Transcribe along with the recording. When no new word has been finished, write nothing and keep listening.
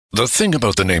The thing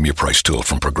about the Name Your Price tool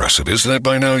from Progressive is that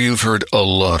by now you've heard a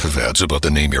lot of ads about the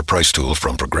Name Your Price tool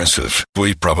from Progressive.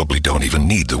 We probably don't even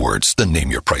need the words, the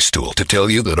Name Your Price tool, to tell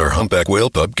you that our humpback whale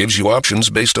pup gives you options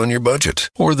based on your budget,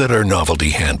 or that our novelty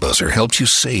hand buzzer helps you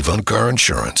save on car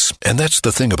insurance. And that's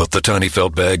the thing about the tiny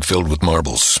felt bag filled with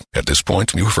marbles. At this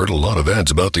point, you've heard a lot of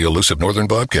ads about the elusive northern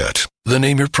bobcat. The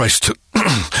Name Your Price tool,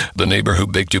 the neighbor who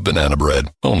baked you banana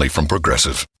bread, only from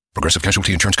Progressive. Progressive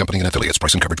Casualty Insurance Company and Affiliates.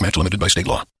 Price and coverage match limited by state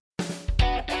law.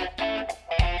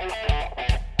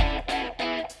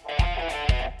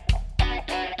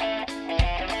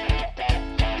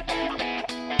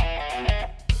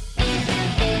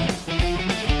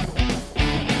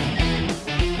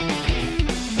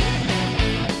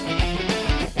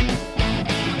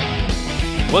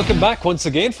 Welcome back once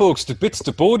again, folks, to Pits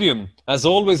to Podium. As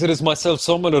always, it is myself,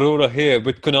 Soman Arora, here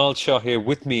with Kunal Shah here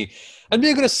with me. And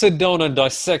we're going to sit down and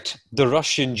dissect the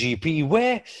Russian GP,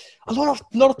 where a lot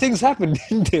of things happened,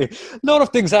 didn't they? A lot of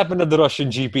things happened at the Russian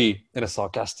GP in a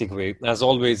sarcastic way. As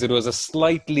always, it was a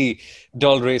slightly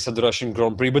dull race at the Russian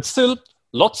Grand Prix, but still,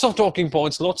 lots of talking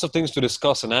points, lots of things to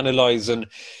discuss and analyze, and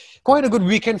quite a good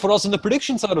weekend for us on the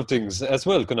prediction side of things as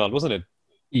well, Kunal, wasn't it?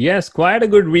 Yes, quite a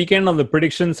good weekend on the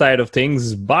prediction side of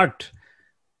things, but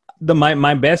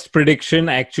my best prediction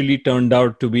actually turned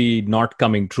out to be not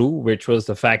coming true, which was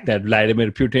the fact that Vladimir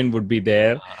Putin would be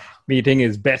there meeting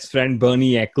his best friend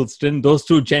Bernie Ecclestone. Those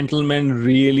two gentlemen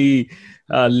really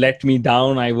let me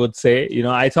down, I would say.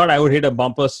 I thought I would hit a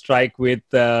bumper strike with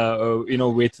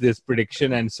this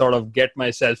prediction and sort of get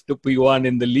myself to P1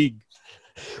 in the league.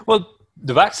 Well,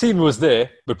 the vaccine was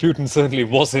there, but Putin certainly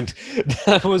wasn't.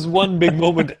 That was one big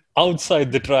moment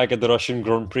outside the track at the Russian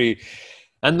Grand Prix.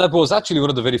 And that was actually one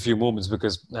of the very few moments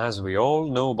because, as we all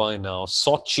know by now,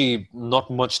 Sochi, not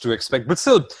much to expect. But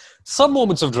still, some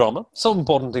moments of drama, some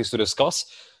important things to discuss.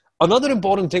 Another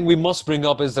important thing we must bring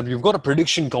up is that we've got a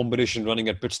prediction competition running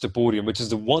at Pits to Podium, which is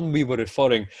the one we were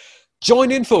referring.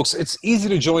 Join in, folks. It's easy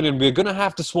to join in. We're going to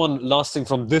have this one lasting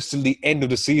from this till the end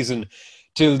of the season,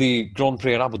 till the Grand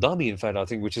Prix at Abu Dhabi, in fact, I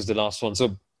think, which is the last one.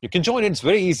 So you can join in. It's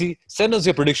very easy. Send us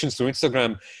your predictions through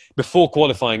Instagram before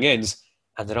qualifying ends.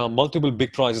 And there are multiple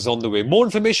big prizes on the way. More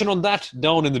information on that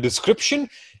down in the description.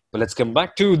 But let's come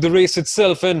back to the race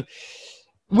itself. And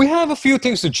we have a few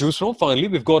things to choose from. Finally,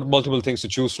 we've got multiple things to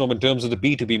choose from in terms of the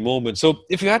B2B moment. So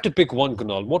if you had to pick one,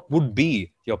 Kunal, what would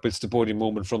be your Pits to Podium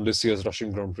moment from this year's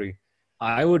Russian Grand Prix?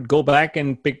 I would go back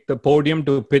and pick the podium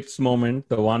to pits moment,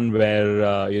 the one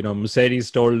where,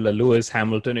 Mercedes told Lewis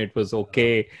Hamilton it was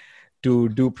okay to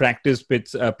do practice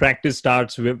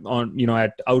starts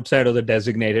at outside of the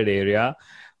designated area.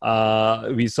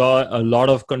 We saw a lot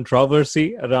of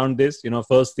controversy around this.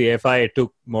 First the FIA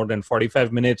took more than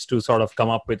 45 minutes to sort of come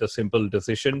up with a simple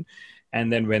decision.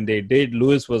 And then when they did,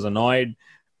 Lewis was annoyed.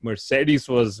 Mercedes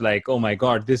was like, oh my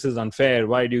God, this is unfair.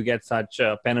 Why do you get such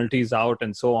penalties out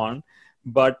and so on?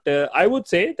 But I would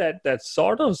say that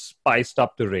sort of spiced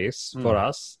up the race for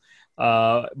us.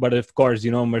 But of course,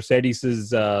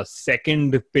 Mercedes'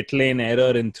 second pit lane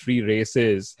error in 3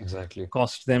 races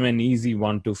cost them an easy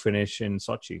one to finish in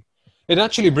Sochi. It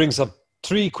actually brings up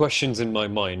 3 questions in my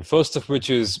mind. First of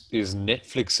which is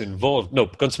Netflix involved? No,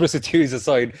 conspiracy theories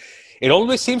aside, it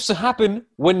always seems to happen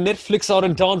when Netflix are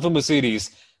in town for Mercedes.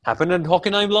 Happened at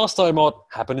Hockenheim last time out,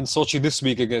 happened in Sochi this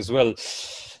week again as well.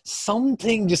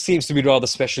 Something just seems to be rather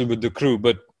special with the crew,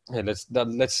 but hey,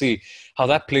 let's see how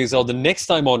that plays out. The next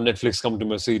time on Netflix come to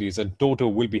Mercedes, and Toto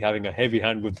will be having a heavy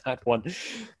hand with that one.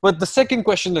 But the second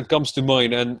question that comes to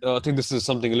mind, and I think this is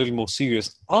something a little more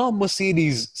serious, are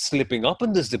Mercedes slipping up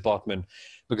in this department?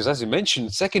 Because as you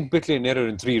mentioned, second pit lane error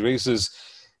in 3 races.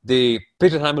 They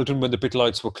pitted Hamilton when the pit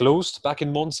lights were closed back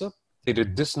in Monza. They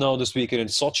did this now this weekend in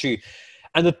Sochi.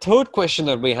 And the third question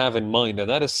that we have in mind, and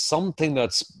that is something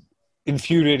that's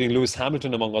infuriating Lewis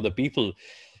Hamilton among other people.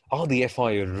 Are the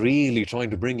FIA really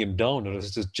trying to bring him down, or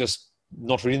is it just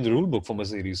not reading the rule book for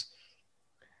Mercedes?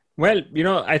 Well,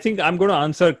 I think I'm going to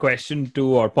answer question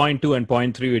 2 or point 2 and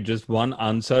point 3 with just one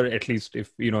answer, at least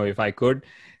if I could,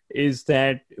 is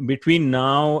that between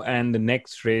now and the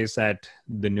next race at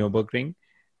the Nürburgring,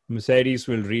 Mercedes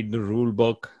will read the rule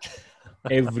book,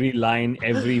 every line,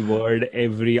 every word,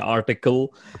 every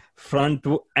article, front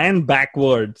and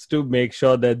backwards, to make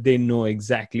sure that they know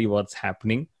exactly what's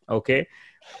happening. Okay.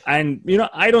 And,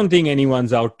 I don't think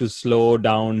anyone's out to slow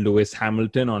down Lewis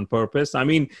Hamilton on purpose. I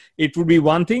mean, it would be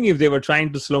one thing if they were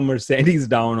trying to slow Mercedes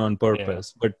down on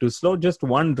purpose, but to slow just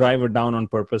one driver down on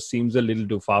purpose seems a little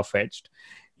too far-fetched.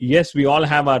 Yes, we all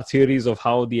have our theories of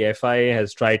how the FIA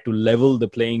has tried to level the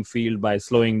playing field by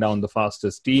slowing down the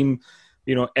fastest team,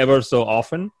 ever so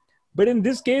often. But in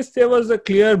this case, there was a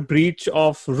clear breach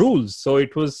of rules. So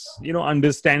it was,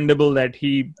 understandable that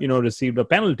he, received a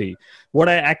penalty. What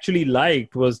I actually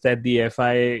liked was that the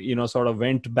FIA, sort of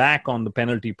went back on the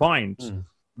penalty points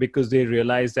because they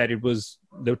realized that it was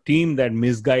the team that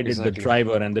misguided the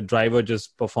driver and the driver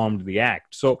just performed the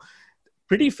act. So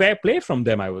pretty fair play from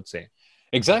them, I would say.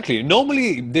 Exactly.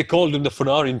 Normally, they called him the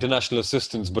Ferrari international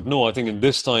assistants, but no, I think in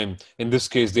this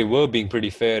case, they were being pretty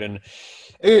fair. And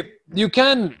you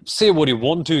can say what you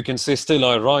want to. You can say, still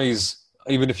I rise,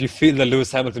 even if you feel that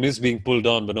Lewis Hamilton is being pulled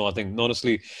down. But no, I think,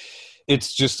 honestly,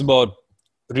 it's just about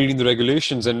reading the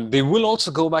regulations. And they will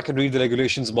also go back and read the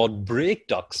regulations about brake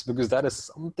ducts, because that is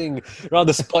something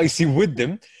rather spicy with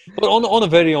them. But on a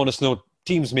very honest note,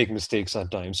 teams make mistakes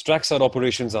at times. Trackside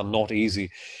operations are not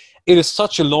easy. It is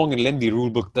such a long and lengthy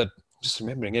rule book that just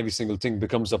remembering every single thing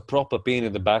becomes a proper pain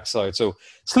in the backside. So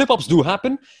slip-ups do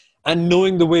happen. And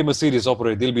knowing the way Mercedes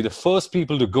operate, they'll be the first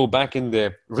people to go back in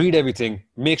there, read everything,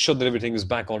 make sure that everything is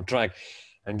back on track,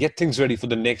 and get things ready for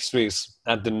the next race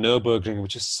at the Nürburgring,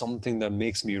 which is something that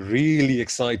makes me really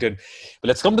excited. But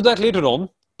let's come to that later on,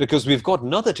 because we've got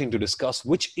another thing to discuss,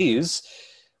 which is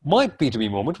my P2B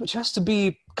moment, which has to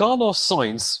be Carlos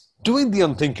Sainz doing the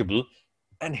unthinkable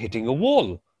and hitting a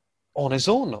wall on his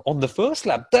own on the first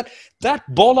lap. That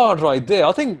bollard right there,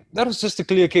 I think that was just a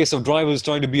clear case of drivers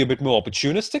trying to be a bit more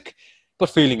opportunistic, but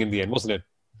failing in the end, wasn't it?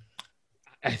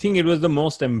 I think it was the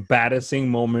most embarrassing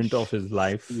moment of his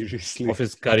life, Seriously. Of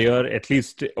his career, at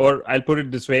least. Or I'll put it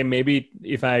this way, maybe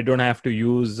if I don't have to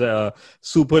use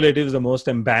superlatives, the most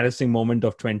embarrassing moment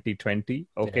of 2020.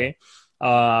 Okay.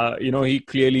 Yeah. He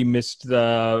clearly missed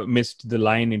the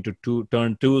line into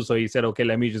turn two. So he said, okay,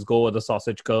 let me just go over the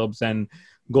sausage curbs and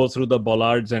go through the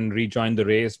bollards and rejoin the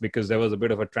race, because there was a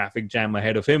bit of a traffic jam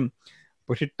ahead of him.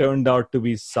 But it turned out to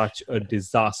be such a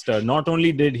disaster. Not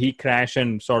only did he crash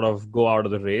and sort of go out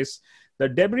of the race, the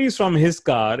debris from his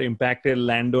car impacted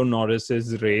Lando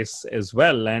Norris's race as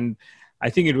well. And I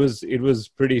think it was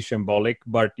pretty symbolic.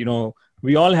 But,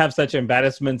 we all have such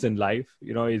embarrassments in life.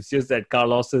 It's just that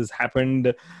Carlos's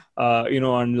happened,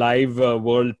 on live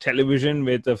world television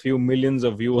with a few millions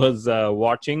of viewers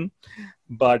watching.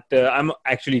 But I'm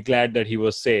actually glad that he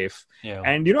was safe. Yeah.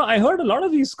 And, I heard a lot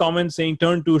of these comments saying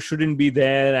turn two shouldn't be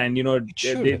there. And,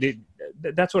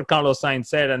 that's what Carlos Sainz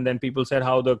said. And then people said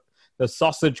how the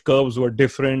sausage curves were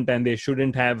different and they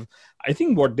shouldn't have. I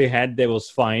think what they had there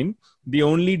was fine. The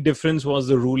only difference was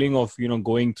the ruling of,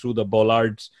 going through the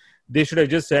bollards. They should have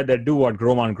just said that do what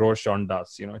Romain Grosjean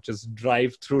does, just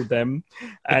drive through them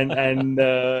and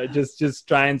just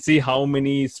try and see how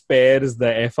many spares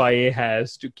the FIA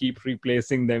has to keep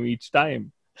replacing them each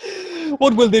time.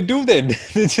 What will they do then?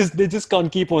 They just can't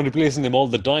keep on replacing them all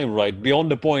the time, right? Beyond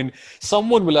the point,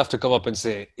 someone will have to come up and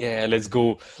say, yeah, let's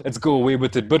go away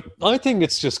with it. But I think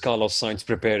it's just Carlos Sainz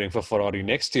preparing for Ferrari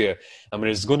next year. I mean,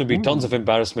 it's going to be tons of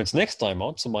embarrassments next time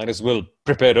out, so might as well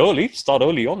prepare early, start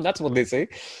early on. That's what they say.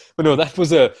 But no, that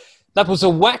was a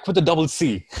whack with a double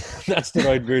C. That's the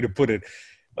right way to put it.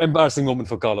 Embarrassing moment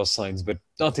for Carlos Sainz, but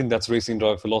I think that's racing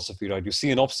driver philosophy, right? You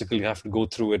see an obstacle, you have to go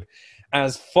through it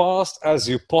as fast as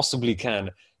you possibly can.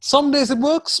 Some days it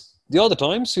works. The other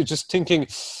times you're just thinking,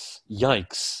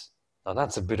 yikes. Now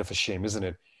that's a bit of a shame, isn't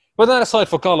it? But that aside,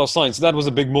 for Carlos Sainz, that was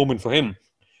a big moment for him.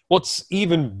 What's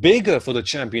even bigger for the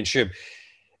championship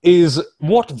is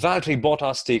what Valtteri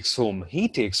Bottas takes home. He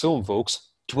takes home,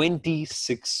 folks,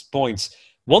 26 points.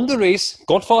 Won the race,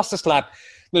 got fastest lap.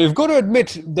 Now, you've got to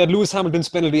admit that Lewis Hamilton's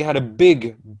penalty had a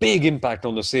big, big impact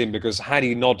on the same, because had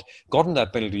he not gotten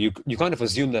that penalty, you kind of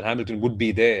assume that Hamilton would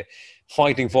be there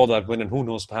fighting for that win, and who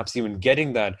knows, perhaps even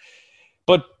getting that.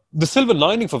 But the silver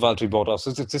lining for Valtteri Bottas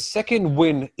is it's his second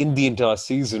win in the entire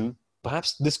season.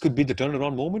 Perhaps this could be the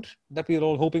turnaround moment that we're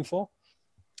all hoping for.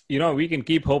 We can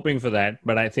keep hoping for that,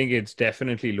 but I think it's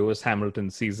definitely Lewis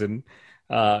Hamilton's season.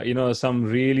 Some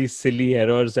really silly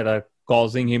errors that are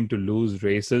causing him to lose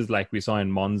races, like we saw in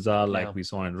Monza, we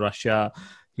saw in Russia.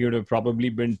 He would have probably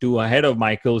been 2 ahead of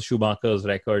Michael Schumacher's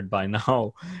record by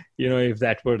now, if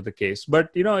that were the case. But,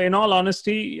 in all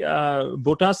honesty,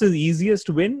 Bottas' easiest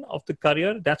win of the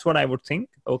career, that's what I would think,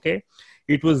 okay?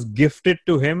 It was gifted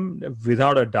to him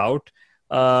without a doubt.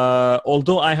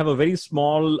 Although I have a very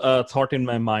small thought in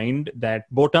my mind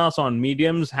that Bottas on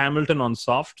mediums, Hamilton on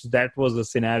softs, that was the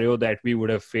scenario that we would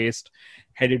have faced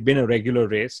had it been a regular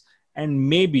race. And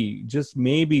maybe, just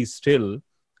maybe still,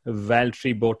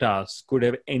 Valtteri Bottas could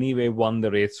have anyway won the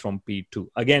race from P2.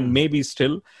 Again, maybe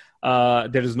still.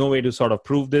 There is no way to sort of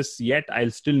prove this yet.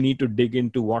 I'll still need to dig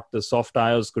into what the soft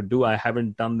tires could do. I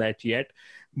haven't done that yet.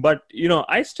 But,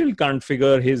 I still can't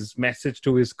figure his message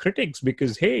to his critics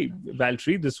because, hey,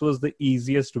 Valtteri, this was the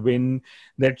easiest win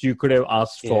that you could have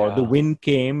asked for. Yeah. The win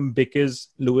came because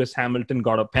Lewis Hamilton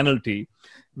got a penalty.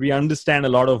 We understand a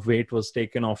lot of weight was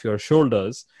taken off your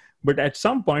shoulders. But at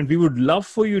some point, we would love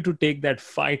for you to take that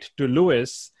fight to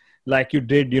Lewis like you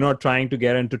did, trying to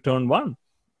get into turn one.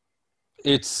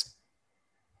 It's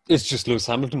just Lewis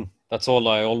Hamilton. That's all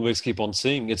I always keep on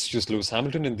saying. It's just Lewis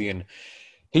Hamilton in the end.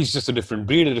 He's just a different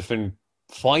breed, a different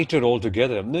fighter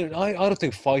altogether. I don't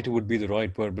think fighter would be the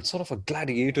right word, but sort of a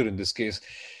gladiator in this case,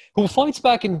 who fights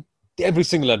back in every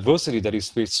single adversity that he's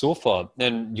faced so far.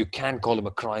 And you can call him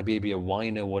a crybaby, a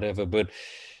whiner, whatever. But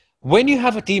when you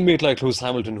have a teammate like Lewis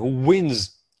Hamilton who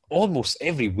wins almost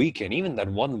every weekend, even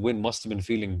that one win must have been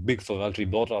feeling big for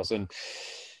Valtteri Bottas. And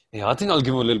yeah, I think I'll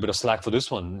give him a little bit of slack for this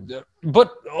one.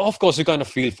 But of course, you kind of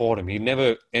feel for him. He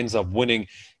never ends up winning.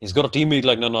 He's got a teammate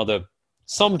like none other.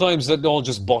 Sometimes that all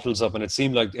just bottles up, and it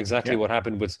seemed like exactly what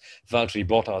happened with Valtteri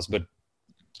Bottas. But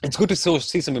it's good to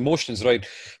see some emotions, right?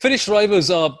 Finnish drivers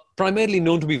are primarily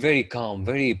known to be very calm,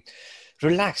 very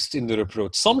relaxed in their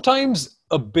approach. Sometimes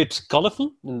a bit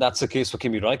colourful, and that's the case for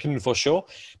Kimi Räikkönen for sure.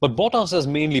 But Bottas has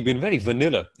mainly been very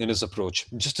vanilla in his approach.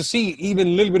 Just to see even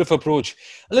a little bit of approach,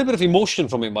 a little bit of emotion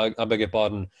from him, I beg your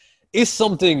pardon, is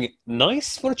something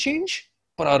nice for a change.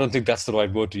 But I don't think that's the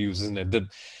right word to use, isn't it?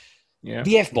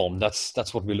 The F-bomb, that's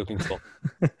what we're looking for.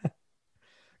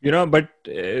 But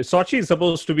Sochi is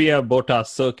supposed to be a Bottas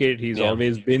circuit. He's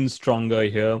always been stronger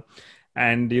here.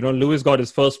 And, Lewis got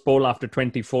his first pole after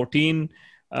 2014.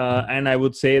 And I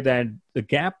would say that the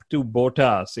gap to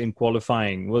Bottas in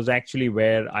qualifying was actually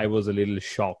where I was a little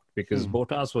shocked because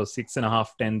Bottas was 6.5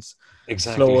 tenths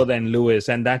slower than Lewis.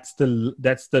 And that's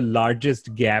the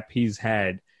largest gap he's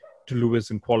had to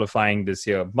Lewis in qualifying this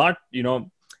year. But,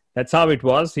 that's how it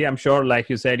was. I'm sure, like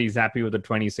you said, he's happy with the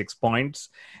 26 points.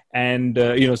 And,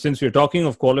 since we're talking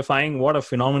of qualifying, what a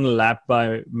phenomenal lap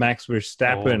by Max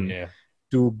Verstappen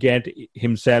to get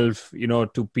himself,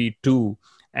 to P2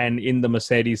 and in the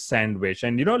Mercedes sandwich.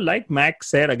 And, like Max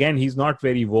said, again, he's not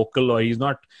very vocal or he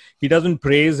doesn't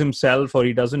praise himself or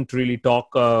he doesn't really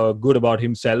talk good about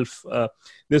himself.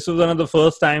 This was one of the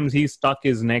first times he stuck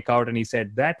his neck out and he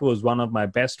said, that was one of my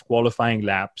best qualifying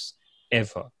laps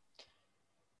ever.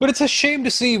 But it's a shame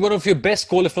to see one of your best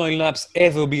qualifying laps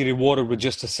ever be rewarded with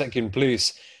just a second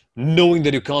place, knowing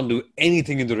that you can't do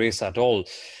anything in the race at all.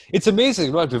 It's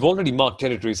amazing, right? We've already marked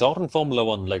territories out in Formula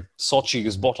One, like Sochi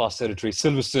is Bottas territory,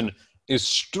 Silverstone is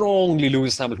strongly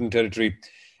Lewis Hamilton territory.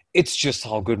 It's just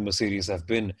how good Mercedes have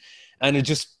been. And it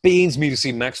just pains me to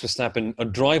see Max Verstappen, a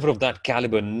driver of that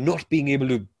caliber, not being able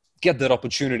to get that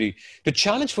opportunity to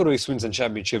challenge for race wins and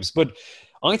championships. But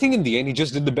I think in the end, he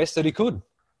just did the best that he could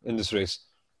in this race.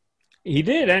 He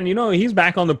did, and he's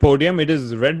back on the podium. It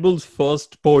is Red Bull's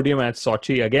first podium at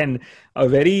Sochi. Again, a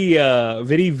very,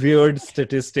 very weird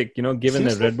statistic. Given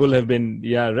Seriously? that Red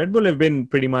Bull have been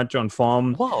pretty much on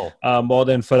form. Wow. More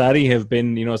than Ferrari have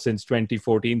been, since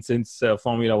 2014, since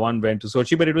Formula One went to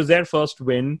Sochi. But it was their first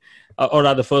win, or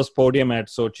rather, first podium at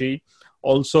Sochi.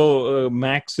 Also,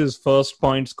 Max's first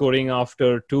point scoring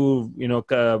after two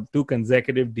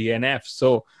consecutive DNFs.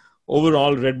 So.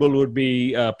 Overall, Red Bull would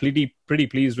be pretty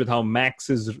pleased with how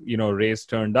Max's race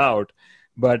turned out.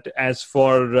 But as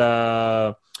for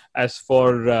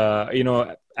Alexander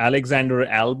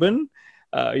Albon,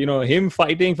 him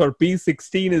fighting for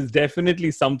P16 is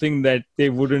definitely something that they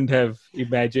wouldn't have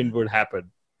imagined would happen.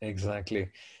 Exactly.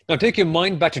 Now take your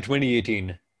mind back to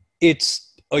 2018.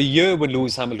 It's a year when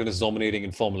Lewis Hamilton is dominating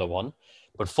in Formula One.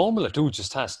 But Formula 2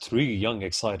 just has 3 young,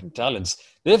 exciting talents.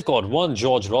 They've got one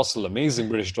George Russell, amazing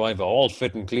British driver, all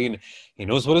fit and clean. He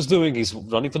knows what he's doing. He's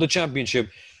running for the championship.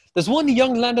 There's one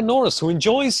young Lando Norris who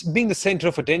enjoys being the center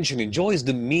of attention, enjoys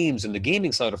the memes and the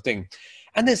gaming side of things.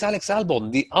 And there's Alex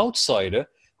Albon, the outsider,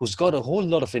 who's got a whole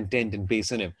lot of intent and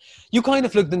pace in him. You kind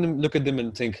of look at them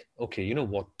and think, okay, you know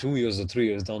what, 2 years or 3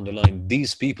 years down the line,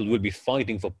 these people will be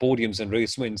fighting for podiums and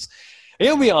race wins.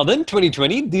 Here we are then,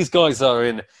 2020. These guys are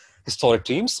in historic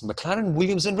teams, McLaren,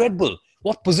 Williams and Red Bull.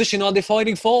 What position are they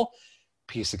fighting for?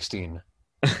 P16.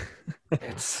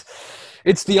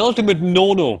 It's the ultimate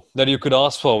no-no that you could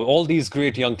ask for. All these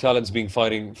great young talents being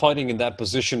fighting in that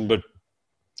position, but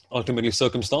ultimately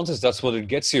circumstances, that's what it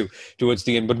gets you towards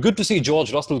the end. But good to see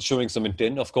George Russell showing some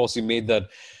intent. Of course, he made that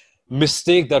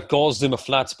mistake that caused him a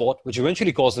flat spot, which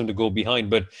eventually caused him to go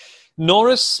behind. But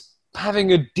Norris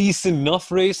having a decent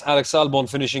enough race, Alex Albon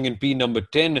finishing in P number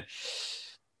 10.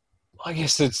 I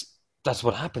guess that's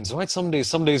what happens, right? Some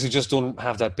days you just don't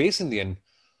have that pace in the end.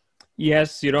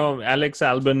 Yes, Alex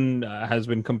Albon has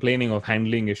been complaining of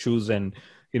handling issues, and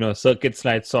circuits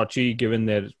like Sochi, given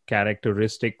their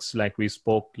characteristics, like we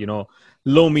spoke,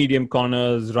 low, medium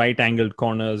corners, right angled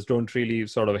corners don't really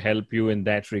sort of help you in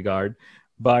that regard.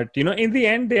 But, in the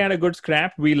end, they had a good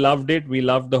scrap. We loved it. We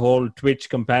loved the whole Twitch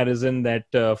comparison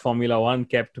that Formula One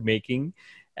kept making.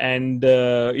 And,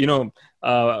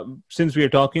 since we are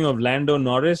talking of Lando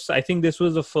Norris, I think this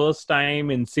was the first time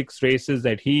in 6 races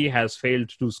that he has failed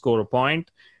to score a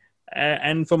point.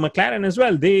 And for McLaren as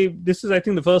well, this is, I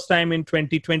think, the first time in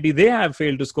 2020 they have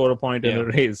failed to score a point in a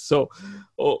race. So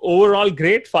overall,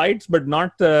 great fights, but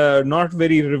not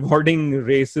very rewarding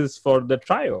races for the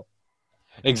trio.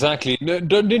 Exactly.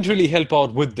 Didn't really help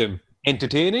out with them.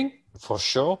 Entertaining, for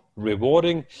sure.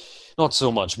 Rewarding, not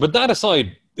so much. But that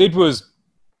aside, it was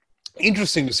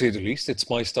interesting to say the least. It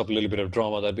spiced up a little bit of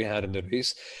drama that we had in the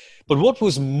race. But what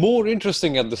was more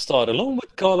interesting at the start, along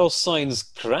with Carlos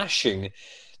Sainz crashing,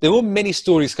 there were many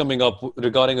stories coming up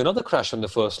regarding another crash on the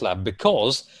first lap,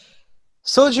 because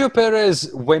Sergio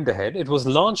Perez went ahead. It was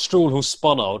Lance Stroll who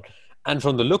spun out. And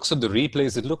from the looks of the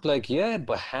replays, it looked like,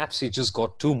 perhaps he just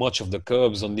got too much of the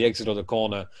curbs on the exit of the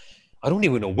corner. I don't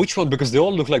even know which one, because they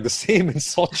all look like the same in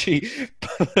Sochi.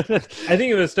 I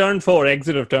think it was turn 4,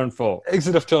 exit of turn 4.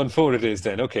 Exit of turn 4 it is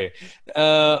then, okay.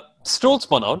 Stroll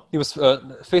spun out. He was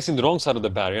facing the wrong side of the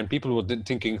barrier, and people were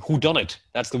thinking, who done it?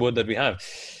 That's the word that we have.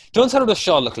 Turns out it was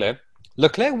Charles Leclerc.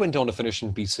 Leclerc went on to finish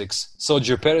in P6.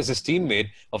 Sergio Perez, his teammate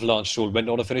of Lance Stroll, went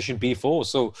on to finish in P4.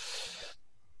 So,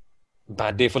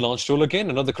 bad day for Lance Stroll again.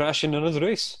 Another crash in another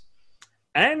race.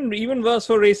 And even worse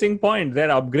for Racing Point, their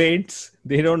upgrades,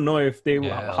 they don't know if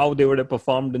how they would have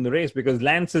performed in the race, because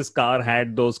Lance's car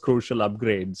had those crucial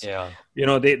upgrades. Yeah.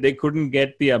 They couldn't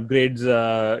get the upgrades,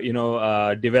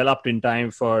 developed in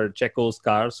time for Checo's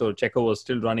car. So Checo was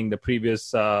still running the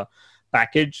previous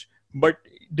package. But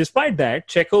despite that,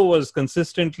 Checo was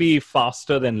consistently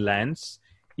faster than Lance.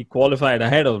 He qualified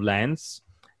ahead of Lance.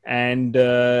 And,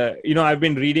 I've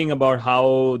been reading about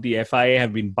how the FIA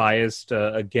have been biased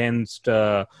against,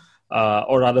 or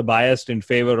rather biased in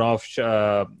favor of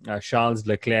Charles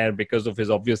Leclerc because of his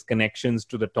obvious connections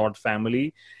to the Todt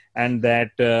family. And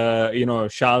that,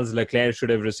 Charles Leclerc should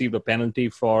have received a penalty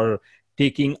for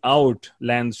taking out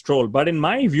Lance Stroll. But in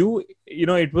my view,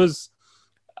 it was...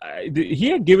 he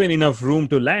had given enough room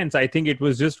to Lance. I think it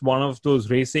was just one of those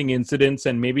racing incidents,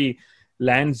 and maybe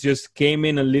Lance just came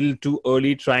in a little too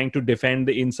early trying to defend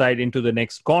the inside into the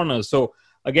next corner. So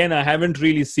again, I haven't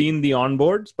really seen the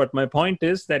onboards, but my point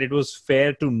is that it was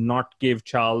fair to not give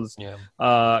Charles,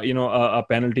 a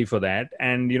penalty for that.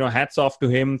 And, hats off to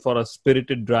him for a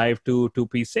spirited drive to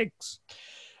P6.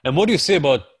 And what do you say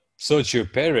about Sergio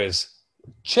Perez?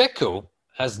 Checo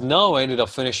has now ended up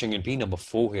finishing in P number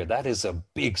 4 here. That is a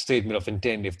big statement of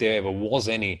intent, if there ever was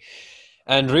any.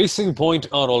 And Racing Point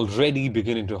are already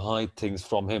beginning to hide things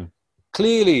from him.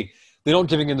 Clearly, they're not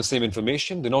giving him the same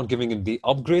information. They're not giving him the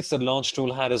upgrades that Lance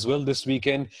Stroll had as well this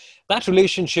weekend. That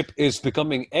relationship is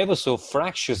becoming ever so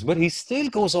fractious, but he still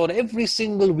goes out every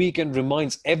single week and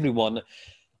reminds everyone,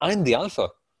 I'm the alpha.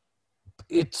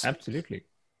 Absolutely.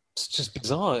 It's just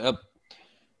bizarre.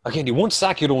 Again, you won't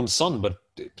sack your own son, but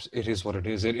it is what it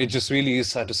is. It just really is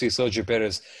sad to see Sergio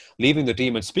Perez leaving the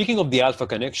team. And speaking of the Alpha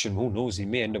connection, who knows, he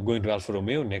may end up going to Alfa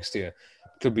Romeo next year.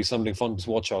 Could be something fun to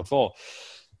watch out for.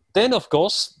 Then, of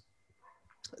course,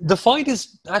 the fight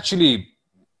is actually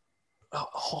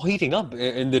heating up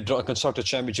in the Constructor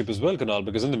Championship as well, Kunal,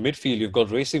 because in the midfield, you've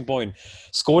got Racing Point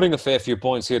scoring a fair few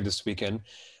points here this weekend.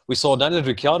 We saw Daniel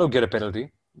Ricciardo get a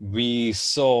penalty. We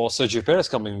saw Sergio Perez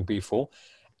coming in P4.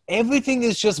 Everything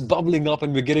is just bubbling up,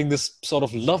 and we're getting this sort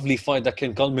of lovely fight that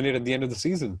can culminate at the end of the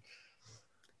season.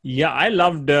 Yeah, I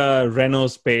loved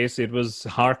Renault's pace. It was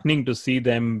heartening to see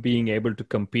them being able to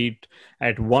compete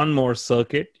at one more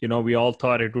circuit. We all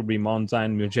thought it would be Monza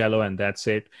and Mugello, and that's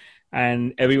it.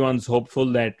 And everyone's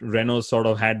hopeful that Renault sort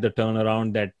of had the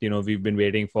turnaround that, we've been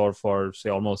waiting for, say,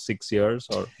 almost 6 years,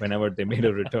 or whenever they made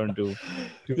a return to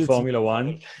Formula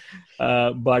One.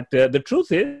 But the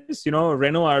truth is,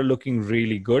 Renault are looking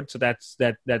really good. So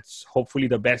that's hopefully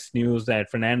the best news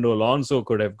that Fernando Alonso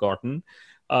could have gotten.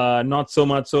 Not so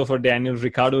much so for Daniel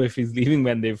Ricciardo if he's leaving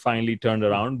when they finally turned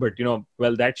around. But,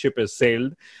 that ship has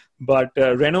sailed. But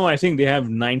Renault, I think they have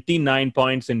 99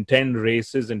 points in 10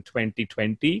 races in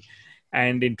 2020.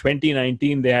 And in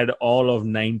 2019, they had all of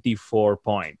 94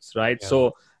 points, right? Yeah.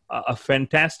 So a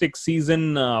fantastic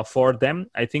season for them.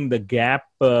 I think the gap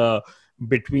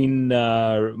between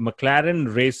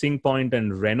McLaren, Racing Point,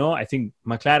 and Renault, I think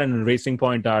McLaren and Racing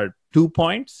Point are 2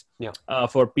 points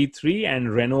for P3,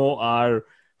 and Renault are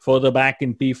further back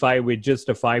in P5 with just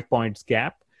a 5 points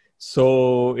gap.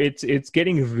 So it's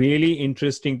getting really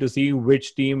interesting to see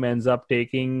which team ends up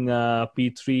taking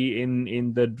P3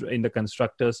 in the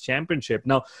Constructors' Championship.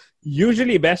 Now,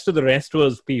 usually best of the rest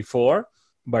was P4,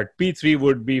 but P3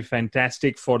 would be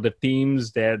fantastic for the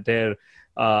teams, their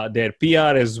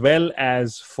PR, as well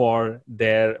as for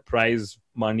their prize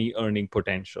money earning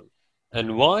potential.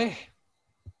 And why?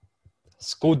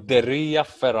 Scuderia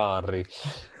Ferrari.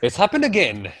 It's happened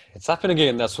again.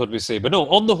 That's what we say. But no,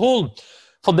 on the whole,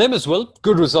 for them as well,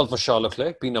 good result for Charles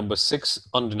Leclerc, P number 6,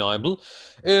 undeniable.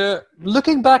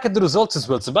 Looking back at the results as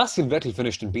well, Sebastian Vettel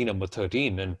finished in P number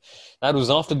 13, and that was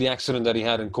after the accident that he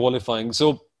had in qualifying.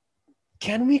 So,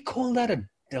 can we call that a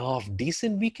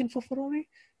half-decent weekend for Ferrari?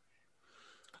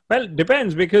 Well, it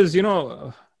depends, because,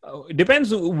 it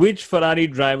depends which Ferrari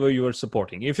driver you are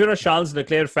supporting. If you're a Charles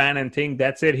Leclerc fan and think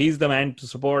that's it, he's the man to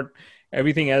support,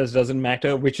 everything else doesn't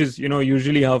matter, which is,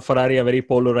 usually how Ferrari are very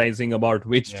polarizing about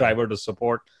which driver to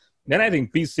support, then I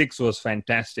think P6 was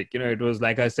fantastic. It was,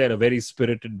 like I said, a very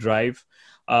spirited drive.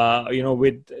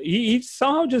 He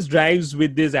somehow just drives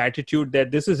with this attitude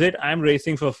that this is it. I'm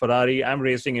racing for Ferrari. I'm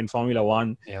racing in Formula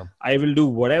One. Yeah. I will do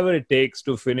whatever it takes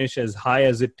to finish as high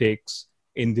as it takes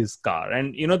in this car.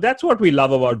 And, that's what we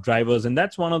love about drivers. And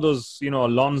that's one of those,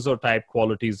 Alonso type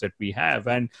qualities that we have.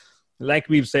 And like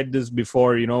we've said this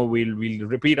before, we'll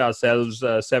repeat ourselves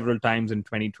several times in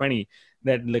 2020,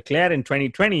 that Leclerc in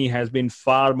 2020 has been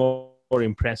far more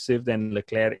impressive than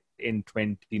Leclerc in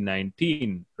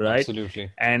 2019, right?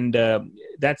 Absolutely. And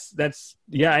that's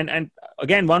and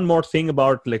again, one more thing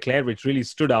about Leclerc which really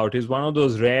stood out is one of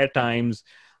those rare times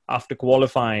after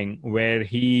qualifying where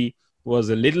he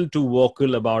was a little too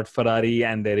vocal about Ferrari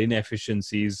and their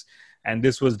inefficiencies. And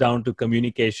this was down to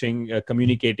communicating,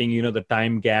 the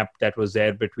time gap that was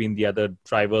there between the other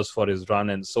drivers for his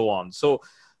run and so on. So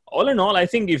all in all, I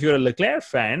think if you're a Leclerc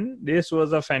fan, this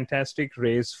was a fantastic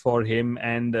race for him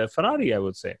and Ferrari, I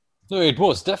would say. No, it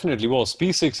was, definitely was.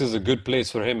 P6 is a good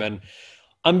place for him. And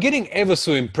I'm getting ever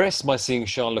so impressed by seeing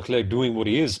Charles Leclerc doing what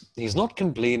he is. He's not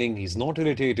complaining. He's not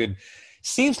irritated.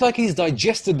 Seems like he's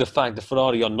digested the fact that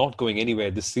Ferrari are not going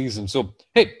anywhere this season. So,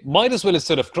 hey, might as well,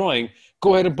 instead of crying,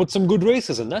 go ahead and put some good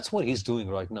races. And that's what he's doing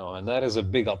right now. And that is a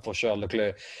big up for Charles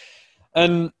Leclerc.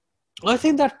 And I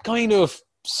think that kind of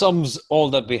sums all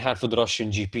that we had for the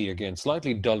Russian GP. Again,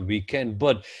 slightly dull weekend.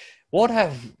 But what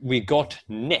have we got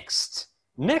next?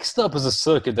 Next up is a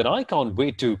circuit that I can't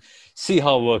wait to see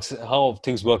how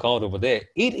things work out over there.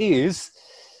 It is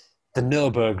the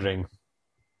Nürburgring.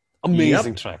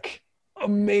 Amazing track.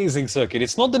 Amazing circuit.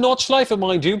 It's not the Nordschleife,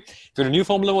 mind you. If you're a new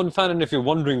Formula One fan and if you're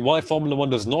wondering why Formula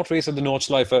One does not race at the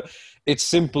Nordschleife, it's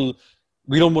simple.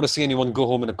 We don't want to see anyone go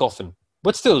home in a coffin.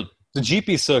 But still, the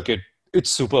GP circuit, it's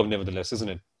superb nevertheless, isn't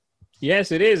it?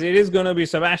 Yes, it is. It is going to be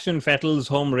Sebastian Vettel's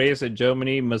home race at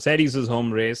Germany, Mercedes'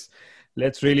 home race.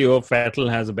 Let's really hope Vettel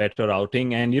has a better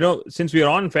outing. And, since we're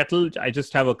on Vettel, I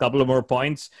just have a couple of more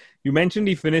points. You mentioned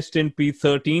he finished in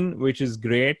P13, which is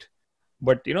great.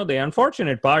 But, the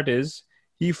unfortunate part is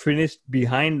he finished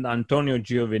behind Antonio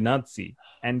Giovinazzi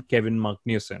and Kevin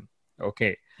Magnussen.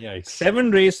 Okay. Yikes.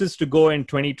 7 races to go in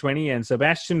 2020, and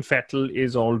Sebastian Vettel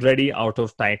is already out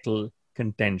of title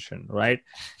contention, right?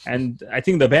 And I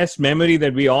think the best memory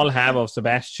that we all have of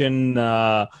Sebastian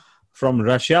from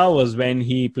Russia was when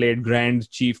he played Grand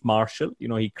Chief Marshal.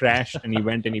 He crashed and he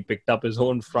went and he picked up his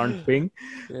own front wing.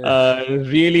 Yeah.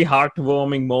 Really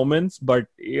heartwarming moments, but,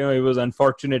 it was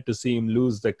unfortunate to see him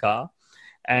lose the car.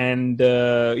 And,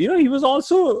 he was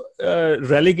also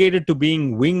relegated to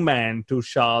being wingman to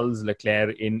Charles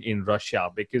Leclerc in Russia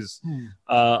because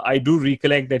I do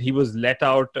recollect that he was let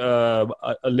out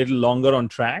a little longer on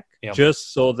track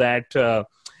just so that,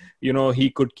 he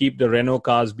could keep the Renault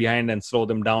cars behind and slow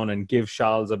them down and give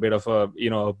Charles a bit of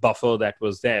a buffer that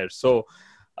was there. So,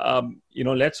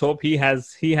 let's hope he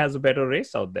has a better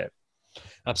race out there.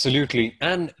 Absolutely.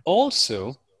 And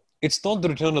also, it's not the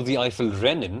return of the Eifel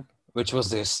Rennen, which was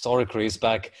the historic race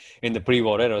back in the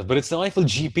pre-war era, but it's the Eifel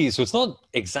GP, so it's not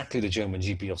exactly the German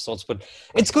GP of sorts, but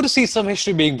it's good to see some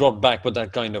history being brought back with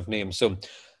that kind of name. So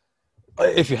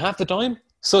if you have the time,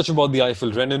 search about the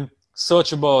Eifel Rennen,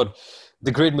 search about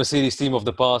the great Mercedes team of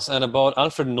the past, and about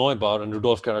Alfred Neubar and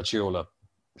Rudolf Caracciola.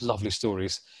 Lovely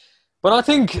stories. But I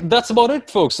think that's about it,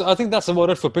 folks. I think that's about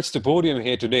it for Pits to Podium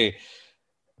here today.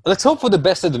 Let's hope for the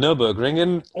best at the Nürburgring.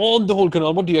 And on the whole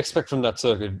canal, what do you expect from that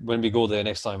circuit when we go there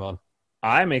next time on?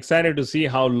 I'm excited to see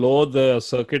how low the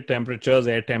circuit temperatures,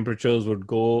 air temperatures would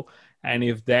go, and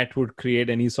if that would create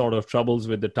any sort of troubles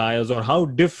with the tires, or how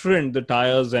different the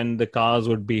tires and the cars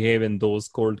would behave in those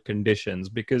cold conditions.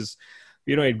 Because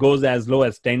it goes as low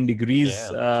as 10 degrees.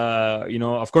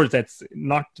 Of course, it's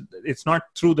not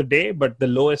through the day, but the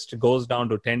lowest goes down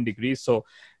to 10 degrees. So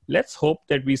let's hope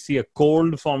that we see a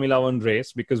cold Formula One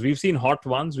race, because we've seen hot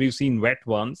ones, we've seen wet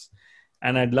ones,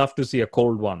 and I'd love to see a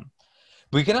cold one.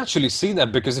 We can actually see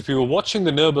that, because if you were watching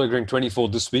the Nürburgring 24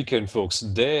 this weekend, folks,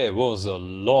 there was a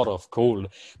lot of cold.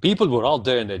 People were out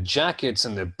there in their jackets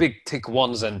and their big, thick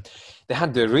ones, and they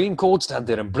had their raincoats, they had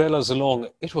their umbrellas along.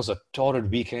 It was a torrid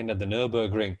weekend at the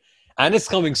Nürburgring, and it's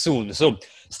coming soon. So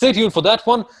stay tuned for that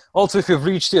one. Also, if you've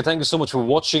reached here, thank you so much for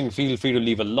watching. Feel free to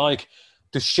leave a like,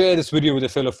 to share this video with your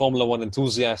fellow Formula One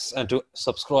enthusiasts, and to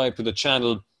subscribe to the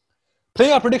channel.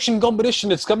 Play our prediction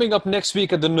competition. It's coming up next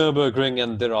week at the Nürburgring,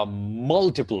 and there are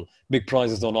multiple big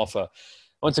prizes on offer.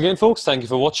 Once again, folks, thank you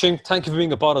for watching. Thank you for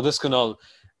being a part of this canal,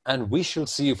 and we shall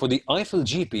see you for the Eiffel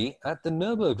GP at the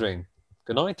Nürburgring.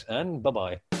 Good night and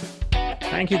bye-bye.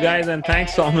 Thank you, guys, and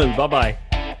thanks, Sonal. Bye-bye.